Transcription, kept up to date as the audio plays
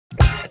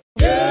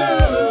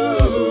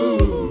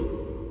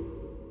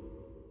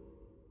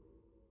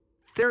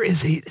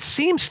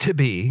seems to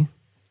be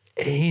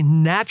a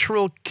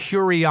natural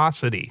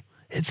curiosity.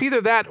 It's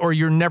either that or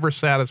you're never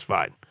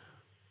satisfied.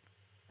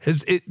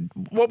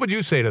 What would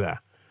you say to that?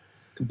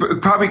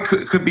 Probably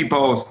could be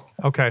both.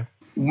 Okay.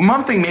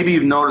 One thing maybe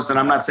you've noticed, and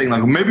I'm not saying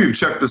like, maybe you've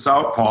checked this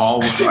out,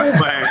 Paul.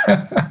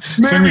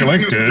 Send me a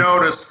link, dude.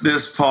 Noticed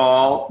this,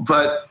 Paul,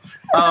 but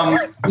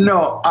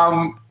no.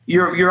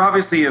 You're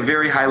obviously a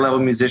very high level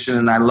musician,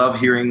 and I love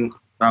hearing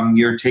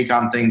your take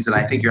on things, and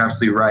I think you're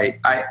absolutely right.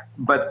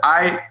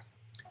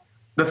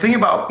 The thing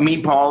about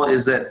me, Paul,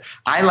 is that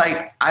I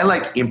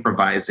like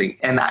improvising,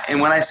 and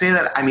when I say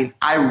that, I mean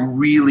I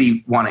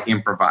really want to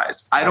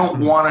improvise. I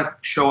don't want to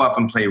show up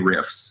and play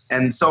riffs,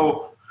 and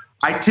so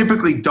I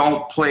typically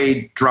don't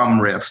play drum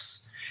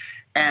riffs.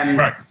 And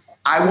right.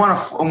 I want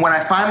to, when I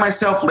find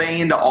myself laying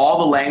into all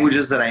the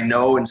languages that I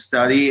know and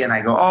study, and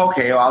I go, oh,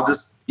 okay, well, I'll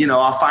just,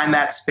 I'll find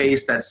that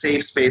space, that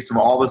safe space of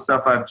all the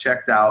stuff I've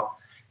checked out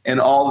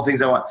and all the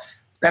things I want.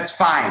 That's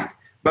fine.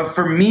 But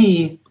for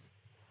me,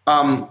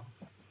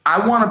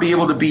 I want to be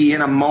able to be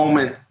in a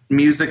moment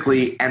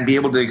musically and be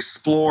able to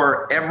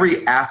explore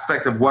every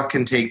aspect of what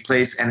can take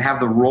place and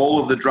have the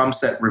role of the drum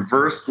set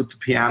reversed with the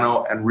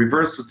piano and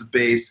reversed with the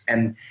bass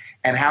and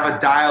have a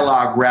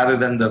dialogue rather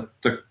than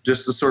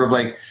just the sort of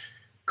like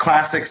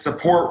classic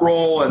support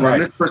role and right. Then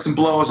this person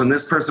blows and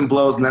this person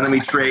blows and then we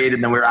trade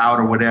and then we're out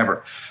or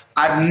whatever.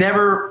 I've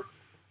never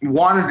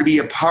wanted to be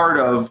a part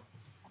of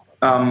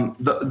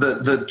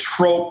the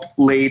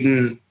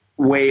trope-laden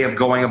way of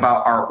going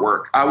about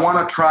artwork. I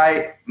want to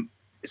try.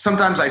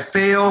 Sometimes I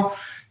fail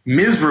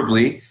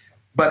miserably,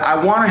 but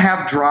I want to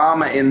have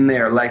drama in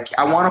there. Like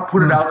I want to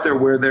put it out there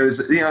where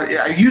there's,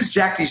 I use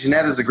Jack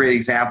DeJohnette as a great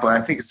example.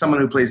 I think it's someone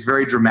who plays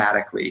very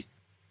dramatically.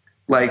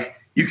 Like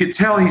you could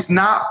tell he's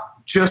not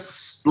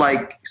just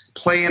like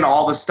playing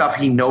all the stuff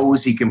he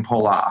knows he can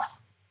pull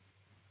off.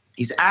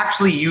 He's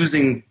actually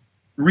using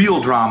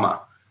real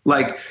drama.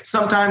 Like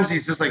sometimes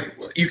he's just like,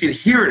 you can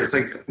hear it.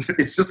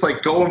 It's just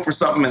like going for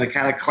something and it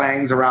kind of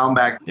clangs around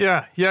back.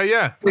 Yeah.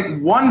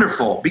 Like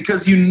wonderful,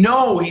 because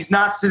he's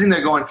not sitting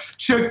there going,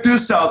 check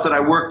this out that I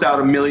worked out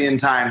 1,000,000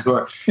 times.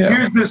 Or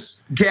here's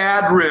this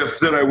GAD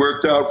riff that I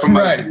worked out from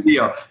my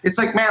video. It's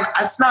like, man,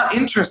 it's not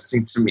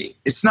interesting to me.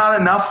 It's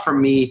not enough for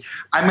me.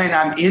 I mean,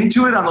 I'm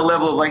into it on the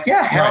level of like,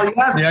 yeah, hell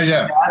yes.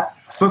 Yeah.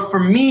 But for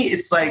me,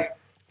 it's like,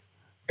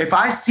 if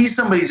I see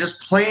somebody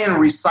just playing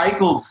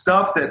recycled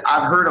stuff that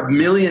I've heard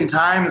 1,000,000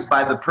 times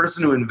by the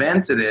person who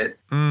invented it,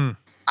 I'm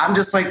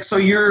just like, so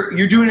you're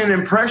doing an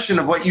impression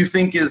of what you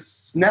think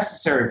is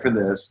necessary for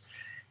this.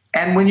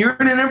 And when you're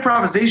in an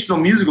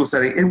improvisational musical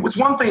setting, it's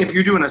one thing if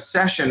you're doing a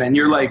session and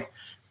you're like,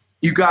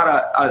 you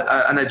got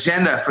an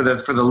agenda for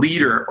the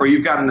leader, or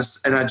you've got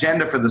an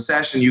agenda for the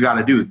session you got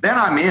to do. Then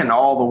I'm in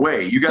all the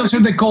way. Those are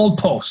the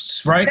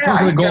goalposts, right? Yeah,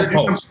 those are the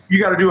goalposts.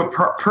 You got to do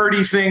a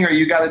Purdy thing, or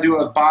you got to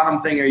do a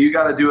bottom thing, or you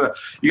got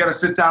to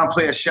sit down and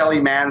play a Shelly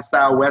Manne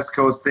style West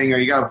Coast thing,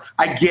 or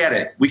I get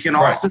it. We can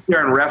all sit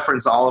there and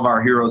reference all of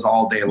our heroes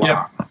all day long.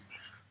 Yep.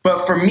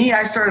 But for me,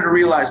 I started to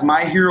realize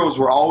my heroes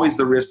were always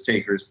the risk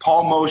takers.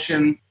 Paul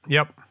Motian.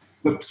 Yep.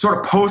 The sort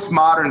of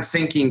postmodern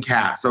thinking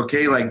cats.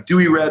 Okay, like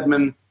Dewey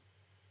Redman.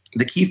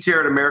 The Keith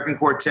Jarrett American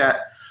Quartet,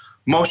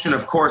 Motian,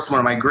 of course, one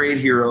of my great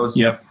heroes.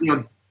 Yep.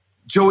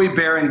 Joey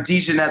Barron,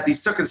 DeJohnette, these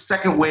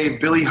second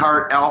wave, Billy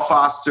Hart, Al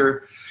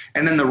Foster,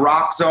 and then the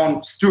rock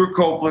zone, Stuart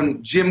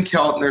Copeland, Jim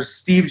Keltner,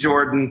 Steve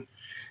Jordan.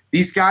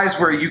 These guys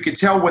where you could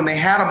tell when they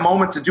had a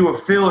moment to do a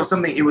fill or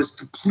something, it was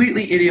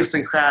completely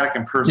idiosyncratic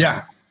and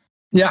personal.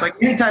 Yeah. Like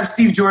anytime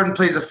Steve Jordan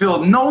plays a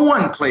fill, no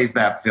one plays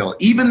that fill,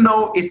 even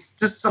though it's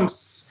just some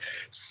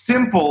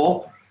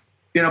simple,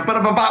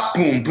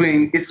 boom,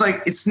 boom. It's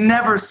like, it's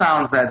never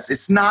sounds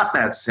it's not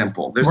that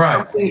simple. There's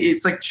something,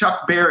 it's like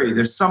Chuck Berry.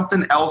 There's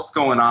something else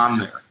going on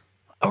there.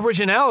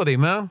 Originality,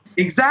 man.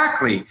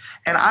 Exactly.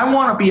 And I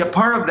want to be a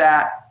part of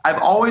that.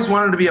 I've always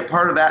wanted to be a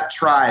part of that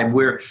tribe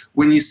where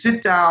when you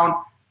sit down,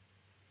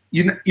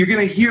 you're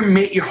going to hear,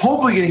 you're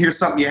hopefully going to hear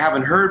something you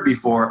haven't heard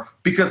before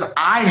because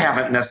I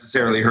haven't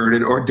necessarily heard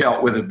it or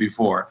dealt with it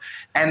before.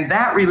 And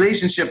that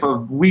relationship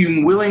of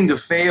being willing to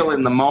fail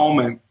in the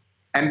moment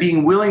and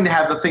being willing to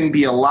have the thing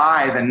be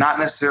alive and not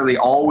necessarily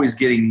always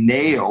getting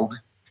nailed.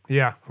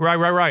 Yeah,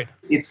 right.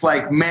 It's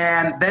like,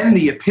 man, then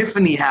the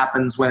epiphany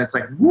happens when it's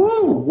like,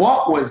 woo,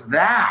 what was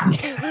that?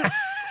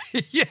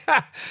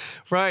 Yeah,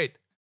 right.